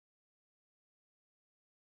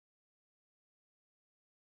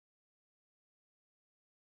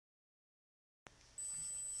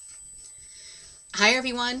Hi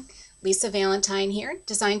everyone, Lisa Valentine here,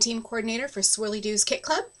 Design Team Coordinator for Swirlydoos Kit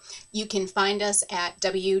Club. You can find us at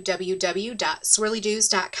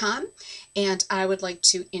www.swirlydoos.com, and I would like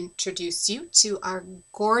to introduce you to our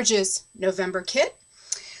gorgeous November kit.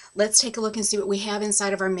 Let's take a look and see what we have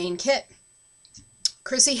inside of our main kit.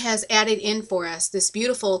 Chrissy has added in for us this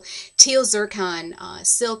beautiful teal zircon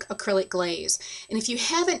silk acrylic glaze. And if you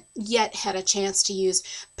haven't yet had a chance to use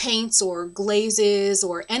paints or glazes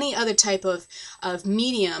or any other type of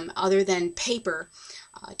medium other than paper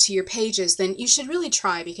to your pages, then you should really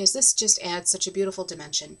try, because this just adds such a beautiful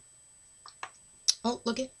dimension. Oh,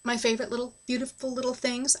 look at my favorite little beautiful little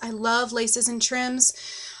things. I love laces and trims.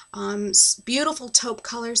 Beautiful taupe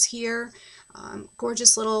colors here.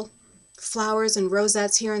 Gorgeous little flowers and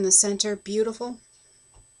rosettes here in the center. Beautiful.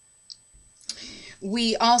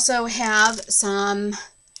 We also have some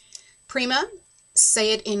Prima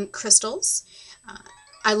Say It in crystals.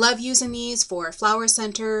 I love using these for flower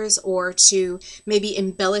centers or to maybe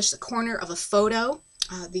embellish the corner of a photo.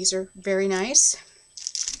 These are very nice.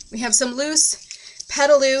 We have some loose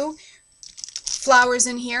petaloo flowers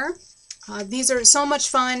in here. These are so much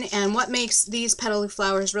fun, and what makes these petaloo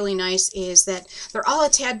flowers really nice is that they're all a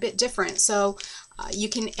tad bit different, so you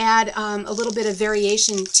can add a little bit of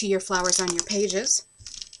variation to your flowers on your pages.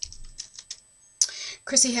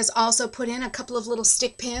 Chrissy has also put in a couple of little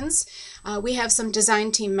stick pins. We have some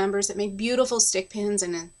design team members that make beautiful stick pins,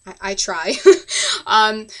 and I try.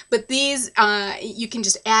 But these you can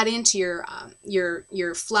just add into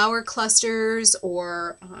your flower clusters,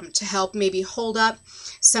 or to help maybe hold up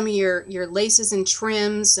some of your laces and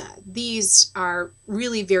trims. These are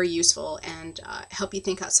really very useful and help you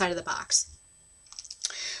think outside of the box.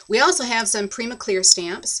 We also have some Prima Clear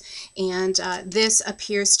stamps, and this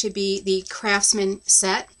appears to be the Craftsman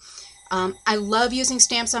set. I love using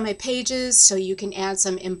stamps on my pages, so you can add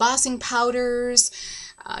some embossing powders.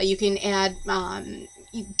 You can add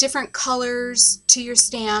different colors to your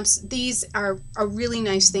stamps. These are a really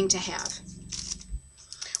nice thing to have.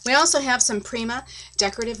 We also have some Prima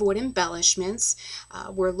decorative wood embellishments.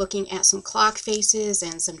 We're looking at some clock faces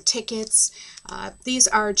and some tickets. These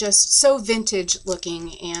are just so vintage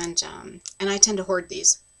looking, and I tend to hoard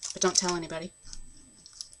these, but don't tell anybody.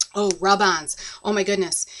 Oh, rub-ons. Oh my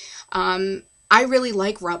goodness. I really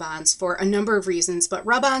like rub-ons for a number of reasons, but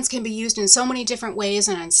rub-ons can be used in so many different ways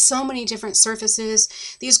and on so many different surfaces.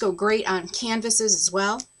 These go great on canvases as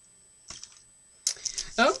well.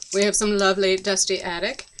 Oh, we have some lovely Dusty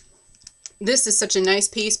Attic. This is such a nice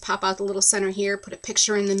piece. Pop out the little center here, put a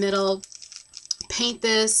picture in the middle, paint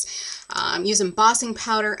this, use embossing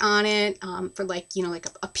powder on it for like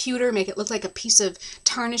a pewter, make it look like a piece of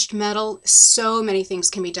tarnished metal. So many things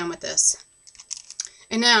can be done with this.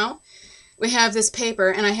 And now we have this paper,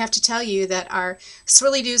 and I have to tell you that our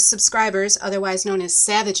Swirlydoos subscribers, otherwise known as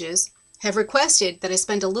Savages, have requested that I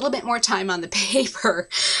spend a little bit more time on the paper.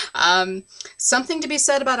 Something to be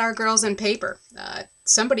said about our girls and paper.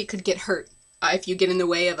 Somebody could get hurt if you get in the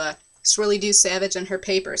way of a Swirlydoos Savage and her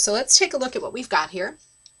paper. So let's take a look at what we've got here.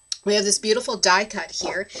 We have this beautiful die cut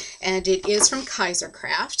here, and it is from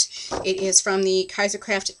Kaisercraft. It is from the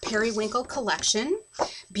Kaisercraft Periwinkle collection.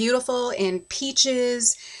 Beautiful in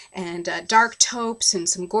peaches and dark taupes and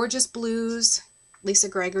some gorgeous blues. Lisa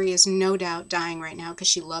Gregory is no doubt dying right now because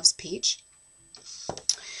she loves peach.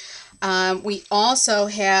 We also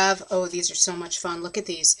have, oh, these are so much fun. Look at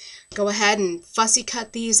these. Go ahead and fussy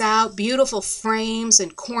cut these out. Beautiful frames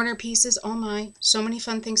and corner pieces. Oh my, so many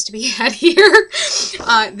fun things to be had here.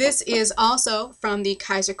 This is also from the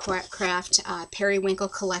Kaisercraft Periwinkle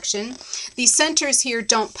collection. The centers here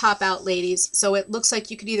don't pop out, ladies, so it looks like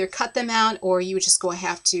you could either cut them out, or you would just go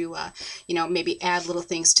have to, maybe add little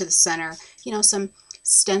things to the center. Some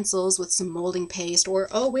stencils with some molding paste, or,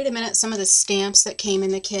 oh, wait a minute, some of the stamps that came in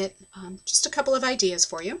the kit. Just a couple of ideas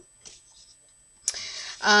for you.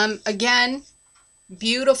 Again,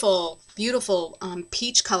 beautiful, beautiful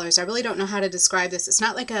peach colors. I really don't know how to describe this. It's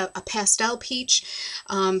not like a pastel peach,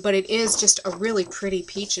 but it is just a really pretty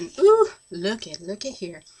peach. And ooh, look at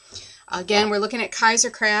here. Again, we're looking at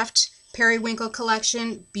Kaisercraft Periwinkle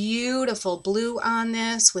collection. Beautiful blue on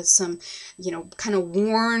this with some, kind of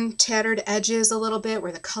worn, tattered edges a little bit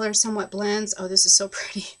where the color somewhat blends. Oh, this is so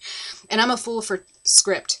pretty. And I'm a fool for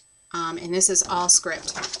script, and this is all script.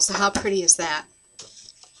 So how pretty is that?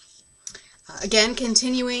 Again,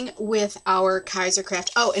 continuing with our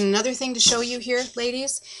Kaisercraft. Oh, and another thing to show you here,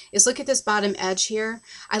 ladies, is look at this bottom edge here.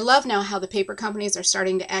 I love now how the paper companies are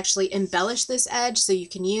starting to actually embellish this edge so you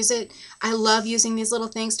can use it. I love using these little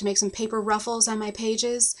things to make some paper ruffles on my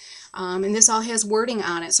pages. And this all has wording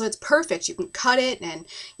on it, so it's perfect. You can cut it and,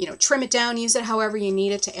 trim it down, use it however you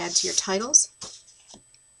need it to add to your titles.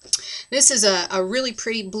 This is a really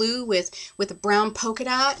pretty blue with a brown polka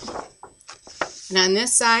dot. And on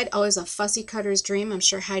this side, always a fussy cutter's dream. I'm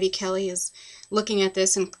sure Heidi Kelly is looking at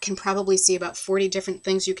this and can probably see about 40 different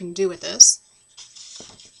things you can do with this.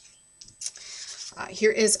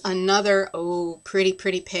 Here is another, pretty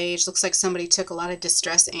page. Looks like somebody took a lot of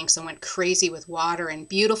distress inks and went crazy with water, and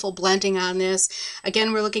beautiful blending on this.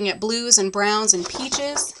 Again, we're looking at blues and browns and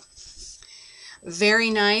peaches. Very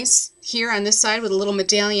nice. Here on this side with a little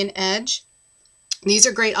medallion edge. These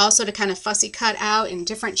are great also to kind of fussy cut out in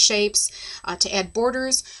different shapes, to add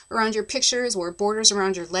borders around your pictures or borders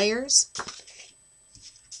around your layers.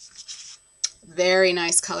 Very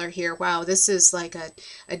nice color here. Wow, this is like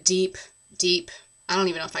a deep, I don't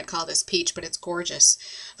even know if I'd call this peach, but it's gorgeous.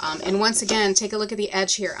 And once again, take a look at the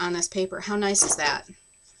edge here on this paper. How nice is that?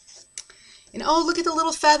 And oh, look at the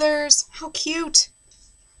little feathers. How cute.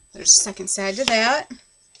 There's a second side to that.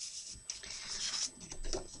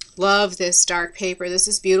 Love this dark paper. This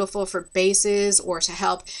is beautiful for bases or to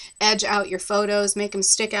help edge out your photos, make them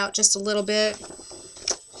stick out just a little bit.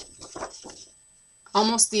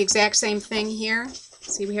 Almost the exact same thing here.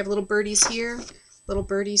 See, we have little birdies here. Little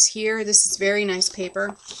birdies here. This is very nice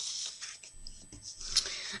paper.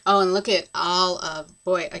 Oh, and look at all of,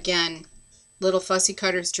 boy, again, little fussy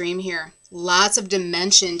cutter's dream here. Lots of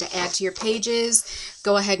dimension to add to your pages.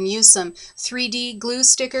 Go ahead and use some 3D glue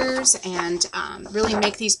stickers and really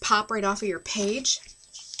make these pop right off of your page.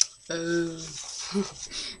 Oh,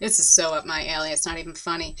 this is so up my alley. It's not even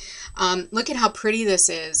funny. Look at how pretty this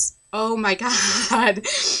is. Oh my God.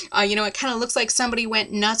 You know, it kind of looks like somebody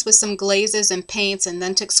went nuts with some glazes and paints and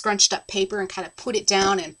then took scrunched up paper and kind of put it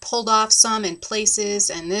down and pulled off some in places.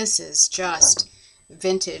 And this is just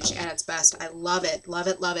vintage at its best. I love it, love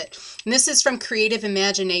it, love it. And this is from Creative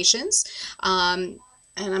Imaginations. And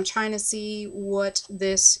I'm trying to see what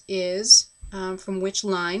this is, from which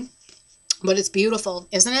line. But it's beautiful,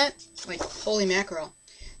 isn't it? Like, holy mackerel.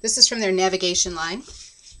 This is from their navigation line.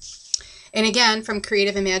 And again, from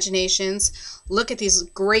Creative Imaginations, look at these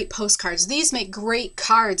great postcards. These make great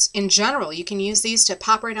cards in general. You can use these to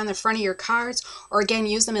pop right on the front of your cards, or again,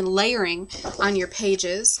 use them in layering on your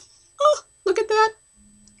pages. Oh, look at that.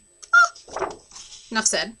 Oh. Enough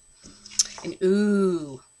said. And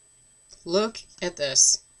ooh, look at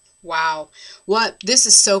this. Wow. This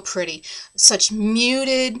is so pretty. Such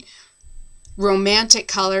muted, romantic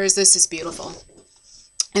colors. This is beautiful.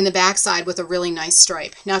 And the back side with a really nice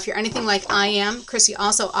stripe. Now, if you're anything like I am, Chrissy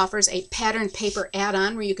also offers a pattern paper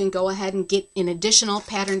add-on where you can go ahead and get an additional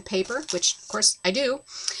pattern paper, which of course I do.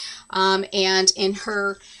 And in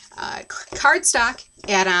her cardstock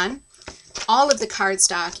add-on, all of the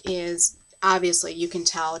cardstock is, obviously you can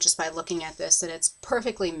tell just by looking at this that it's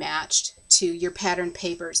perfectly matched to your pattern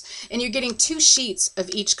papers. And you're getting 2 sheets of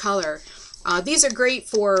each color. These are great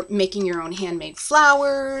for making your own handmade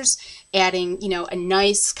flowers, adding, you know, a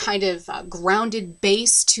nice kind of grounded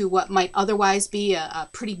base to what might otherwise be a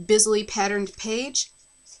pretty busily patterned page.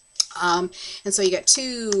 And so you got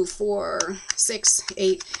 2, 4, 6,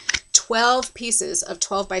 8, 12 pieces of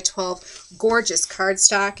 12 by 12 gorgeous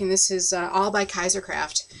cardstock, and this is all by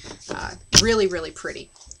Kaisercraft. Really, really pretty.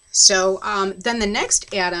 So then the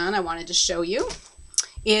next add-on I wanted to show you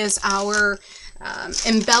is our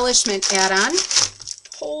embellishment add-on.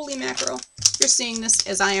 Holy mackerel. You're seeing this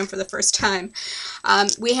as I am for the first time.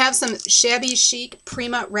 We have some shabby chic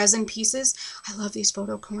Prima resin pieces. I love these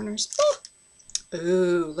photo corners.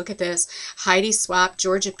 Ooh, look at this. Heidi Swap,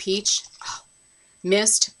 Georgia Peach. Oh,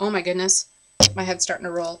 Mist. Oh my goodness. My head's starting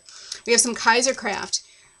to roll. We have some Kaisercraft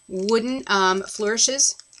wooden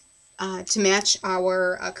flourishes to match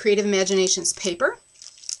our Creative Imaginations paper.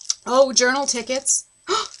 Oh, journal tickets.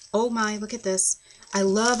 Oh my, look at this. I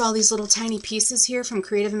love all these little tiny pieces here from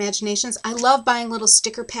Creative Imaginations. I love buying little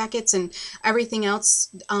sticker packets and everything else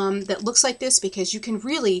that looks like this, because you can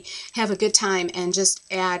really have a good time and just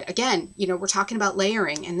add, again, you know, we're talking about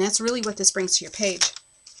layering, and that's really what this brings to your page.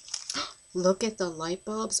 Look at the light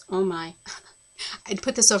bulbs. Oh my. I'd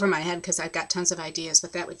put this over my head because I've got tons of ideas,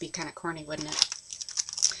 but that would be kind of corny, wouldn't it?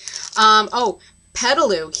 Oh,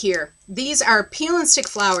 Petaloo here. These are peel and stick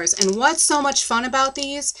flowers, and what's so much fun about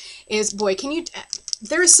these is, boy,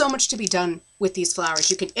 there is so much to be done with these flowers.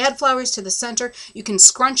 You can add flowers to the center, you can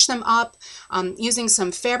scrunch them up using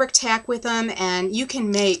some fabric tack with them, and you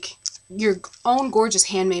can make your own gorgeous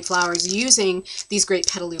handmade flowers using these great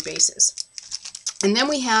Petaloo bases. And then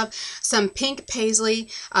we have some pink paisley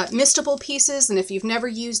mistable pieces, and if you've never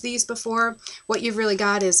used these before, what you've really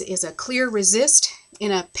got is a clear resist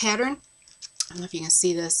in a pattern. I don't know if you can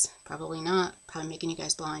see this. Probably not. Probably making you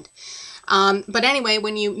guys blind. But anyway,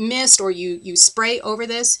 when you mist or you spray over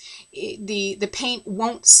this, the paint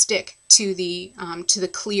won't stick to the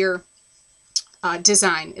clear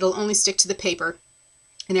design. It'll only stick to the paper,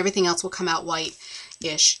 and everything else will come out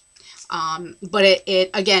white-ish. But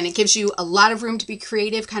again, it gives you a lot of room to be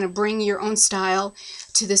creative, kind of bring your own style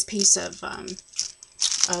to this piece of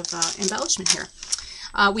embellishment here.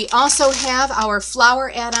 We also have our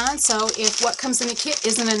flower add-on, so if what comes in the kit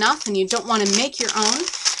isn't enough and you don't want to make your own,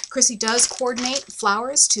 Chrissy does coordinate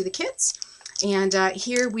flowers to the kits. And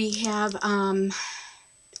here we have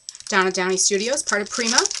Donna Downey Studios, part of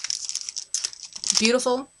Prima.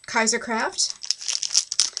 Beautiful Kaisercraft.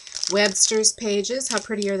 Webster's Pages, how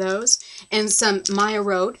pretty are those? And some Maya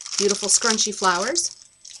Road, beautiful scrunchy flowers.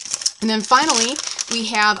 And then finally, we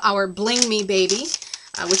have our Bling Me Baby,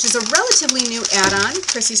 which is a relatively new add-on.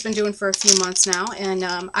 Chrissy's been doing for a few months now, and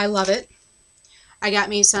I love it. I got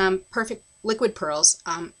me some perfect liquid pearls.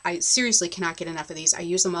 I seriously cannot get enough of these. I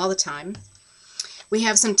use them all the time. We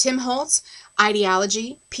have some Tim Holtz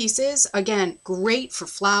Ideology pieces. Again, great for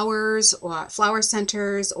flowers or flower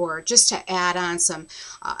centers, or just to add on some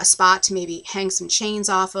a spot to maybe hang some chains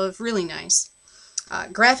off of. Really nice.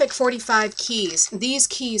 Graphic 45 keys. These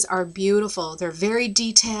keys are beautiful. They're very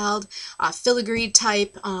detailed, filigreed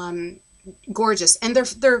type, gorgeous, and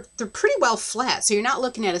they're pretty well flat. So you're not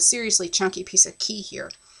looking at a seriously chunky piece of key here.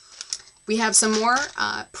 We have some more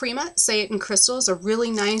Prima Say It in Crystals, a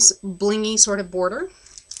really nice blingy sort of border.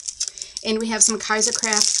 And we have some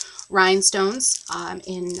Kaisercraft rhinestones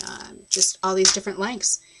in just all these different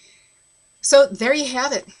lengths. So there you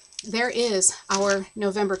have it. There is our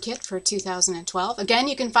November kit for 2012. Again,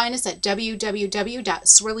 you can find us at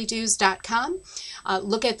www.swirlydoos.com.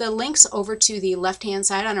 Look at the links over to the left-hand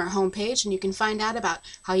side on our homepage, and you can find out about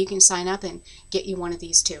how you can sign up and get you one of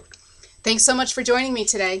these too. Thanks so much for joining me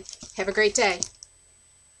today. Have a great day.